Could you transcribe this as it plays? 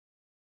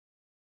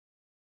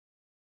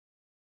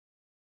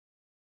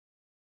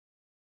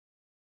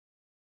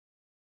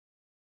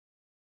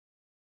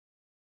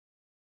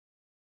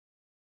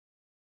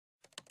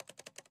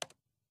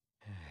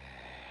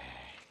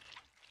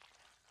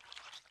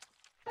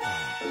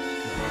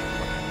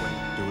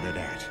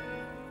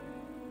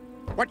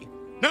What?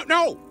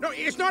 No,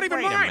 it's not even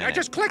mine. I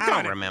just clicked on it.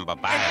 I don't remember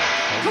buying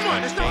it. Come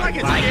on, it's not like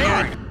it's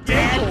yours.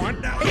 Go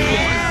on.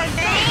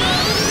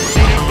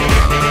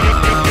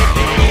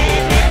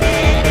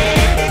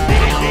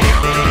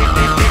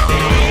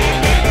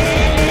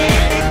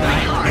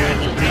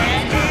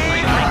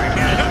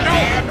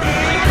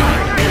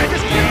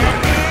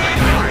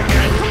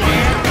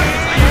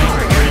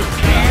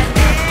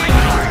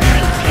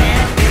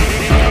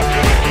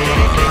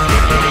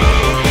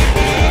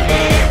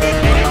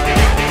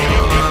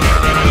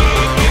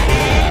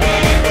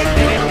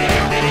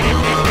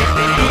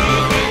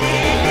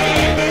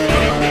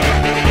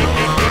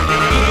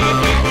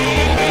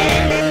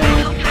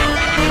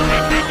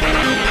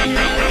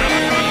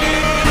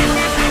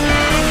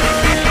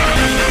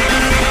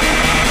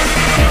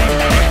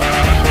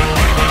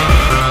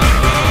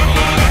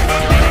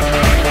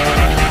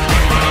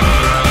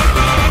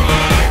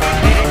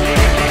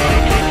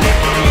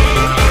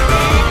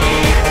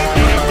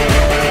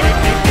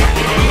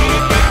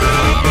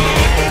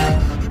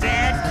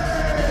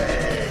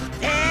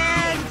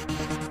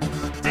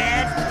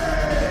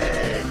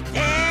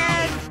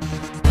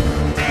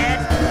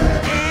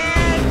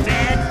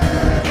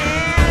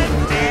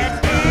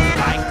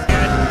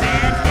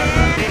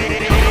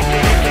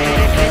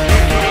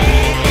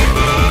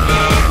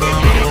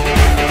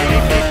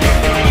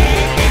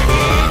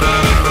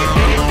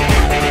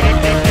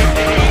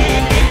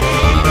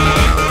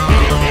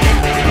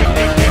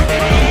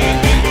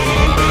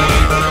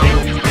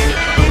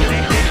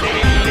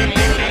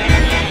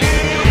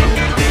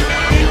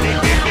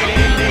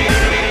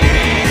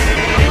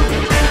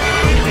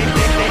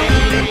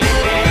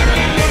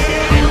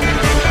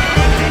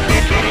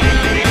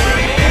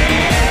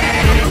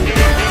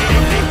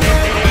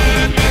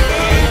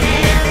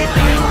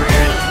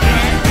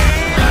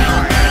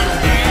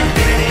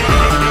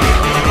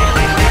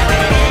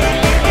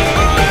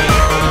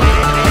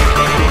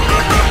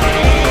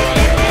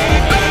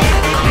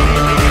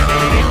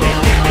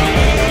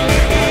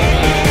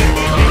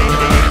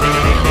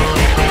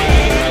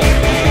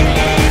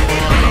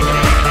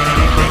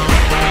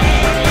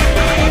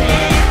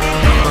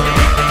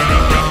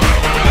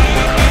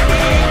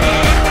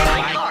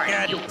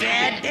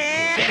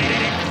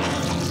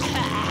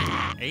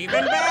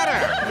 Even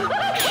better!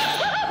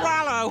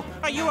 Rollo,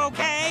 are you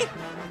okay?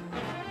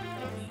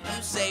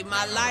 You saved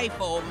my life,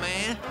 old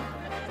man.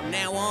 From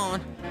now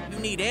on, you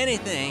need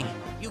anything,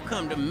 you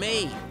come to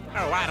me.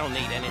 Oh, I don't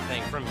need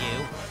anything from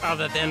you,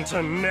 other than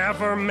to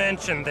never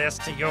mention this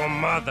to your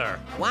mother.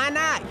 Why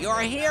not? You're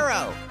a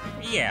hero.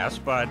 Yes,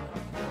 but,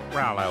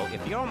 Rollo,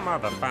 if your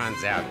mother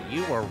finds out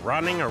you were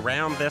running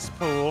around this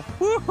pool,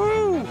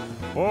 woohoo!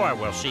 Boy,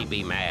 will she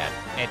be mad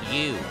at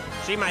you.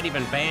 She might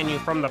even ban you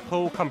from the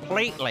pool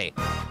completely.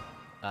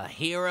 A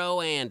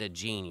hero and a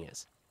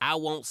genius. I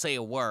won't say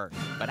a word,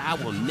 but I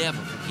will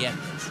never forget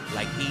this,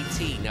 like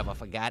E.T. never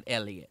forgot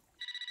Elliot.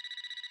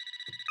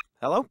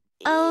 Hello?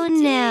 Oh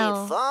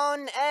no.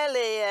 Phone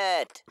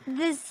Elliot.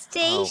 The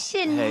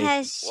station hey.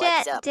 has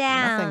What's shut up?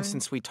 down. Nothing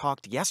since we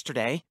talked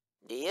yesterday.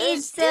 Do you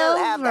It's still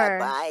have that over.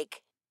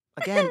 bike?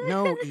 Again,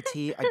 no,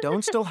 E.T. I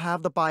don't still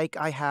have the bike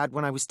I had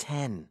when I was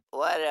 10.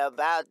 What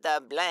about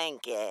the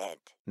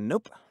blanket?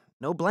 Nope.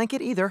 No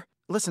blanket either.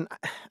 Listen,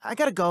 I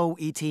gotta go,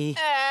 E.T.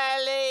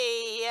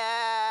 Elliot!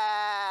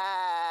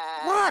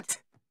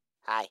 What?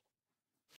 Hi.